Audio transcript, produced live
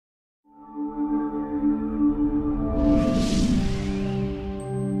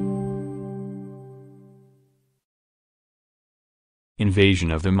Invasion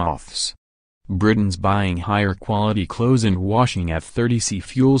of the moths. Britons buying higher quality clothes and washing at 30°C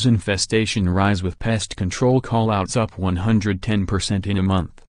fuels infestation rise with pest control callouts up 110% in a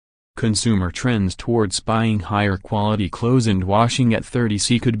month. Consumer trends towards buying higher quality clothes and washing at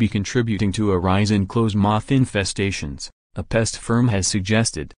 30°C could be contributing to a rise in clothes moth infestations, a pest firm has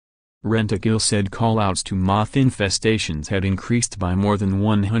suggested. Rentokil said callouts to moth infestations had increased by more than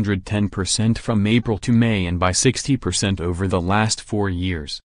 110% from April to May and by 60% over the last 4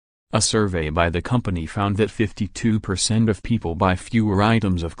 years. A survey by the company found that 52% of people buy fewer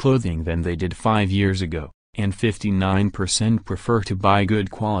items of clothing than they did 5 years ago, and 59% prefer to buy good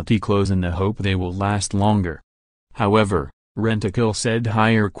quality clothes in the hope they will last longer. However, Rentokil said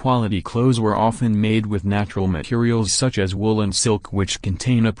higher quality clothes were often made with natural materials such as wool and silk, which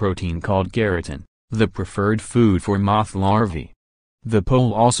contain a protein called keratin, the preferred food for moth larvae. The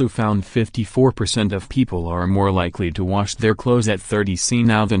poll also found 54% of people are more likely to wash their clothes at 30°C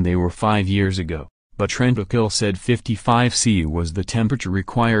now than they were 5 years ago, but Rentokil said 55°C was the temperature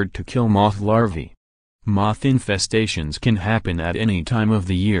required to kill moth larvae. Moth infestations can happen at any time of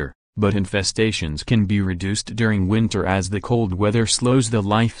the year, but infestations can be reduced during winter as the cold weather slows the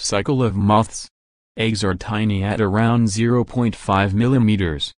life cycle of moths. Eggs are tiny at around 0.5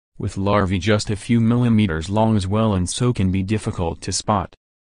 millimeters, with larvae just a few millimeters long as well, and so can be difficult to spot.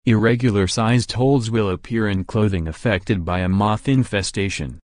 Irregular sized holes will appear in clothing affected by a moth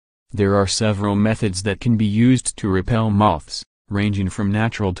infestation. There are several methods that can be used to repel moths, ranging from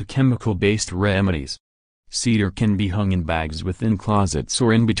natural to chemical-based remedies. Cedar can be hung in bags within closets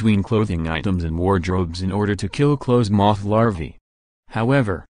or in between clothing items and wardrobes in order to kill clothes moth larvae.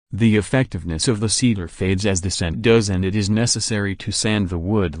 However, the effectiveness of the cedar fades as the scent does, and it is necessary to sand the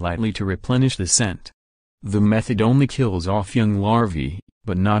wood lightly to replenish the scent. The method only kills off young larvae,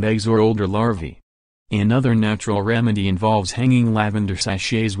 but not eggs or older larvae. Another natural remedy involves hanging lavender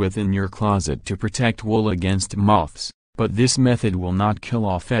sachets within your closet to protect wool against moths, but this method will not kill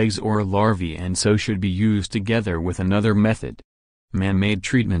off eggs or larvae and so should be used together with another method. Man-made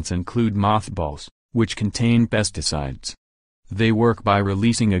treatments include mothballs, which contain pesticides. They work by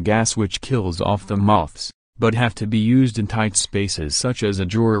releasing a gas which kills off the moths, but have to be used in tight spaces such as a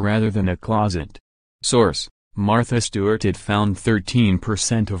drawer rather than a closet. Source: Martha Stewart. It found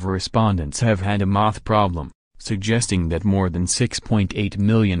 13% of respondents have had a moth problem, suggesting that more than 6.8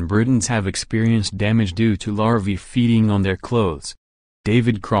 million Britons have experienced damage due to larvae feeding on their clothes.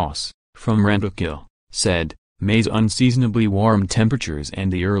 David Cross, from Rentokil, said, May's unseasonably warm temperatures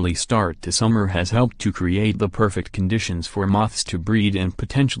and the early start to summer has helped to create the perfect conditions for moths to breed and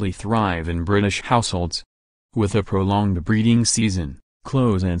potentially thrive in British households. With a prolonged breeding season,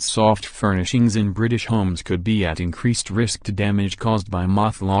 clothes and soft furnishings in British homes could be at increased risk to damage caused by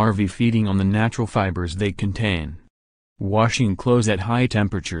moth larvae feeding on the natural fibers they contain. Washing clothes at high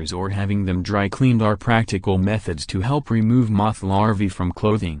temperatures or having them dry cleaned are practical methods to help remove moth larvae from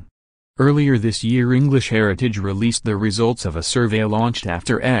clothing. Earlier this year, English Heritage released the results of a survey launched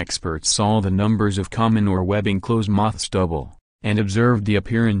after experts saw the numbers of common or webbing clothes moths double, and observed the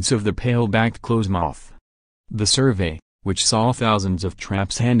appearance of the pale-backed clothes moth. The survey, which saw thousands of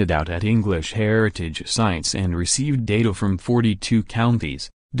traps handed out at English Heritage sites and received data from 42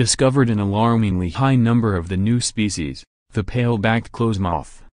 counties, discovered an alarmingly high number of the new species, the pale-backed clothes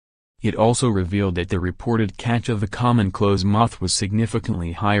moth. It also revealed that the reported catch of the common clothes moth was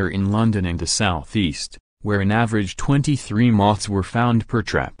significantly higher in London and the southeast, where an average 23 moths were found per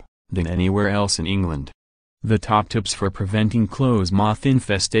trap, than anywhere else in England. The top tips for preventing clothes moth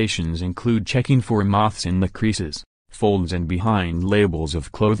infestations include checking for moths in the creases, folds and behind labels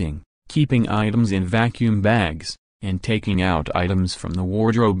of clothing, keeping items in vacuum bags, and taking out items from the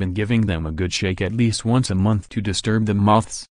wardrobe and giving them a good shake at least once a month to disturb the moths.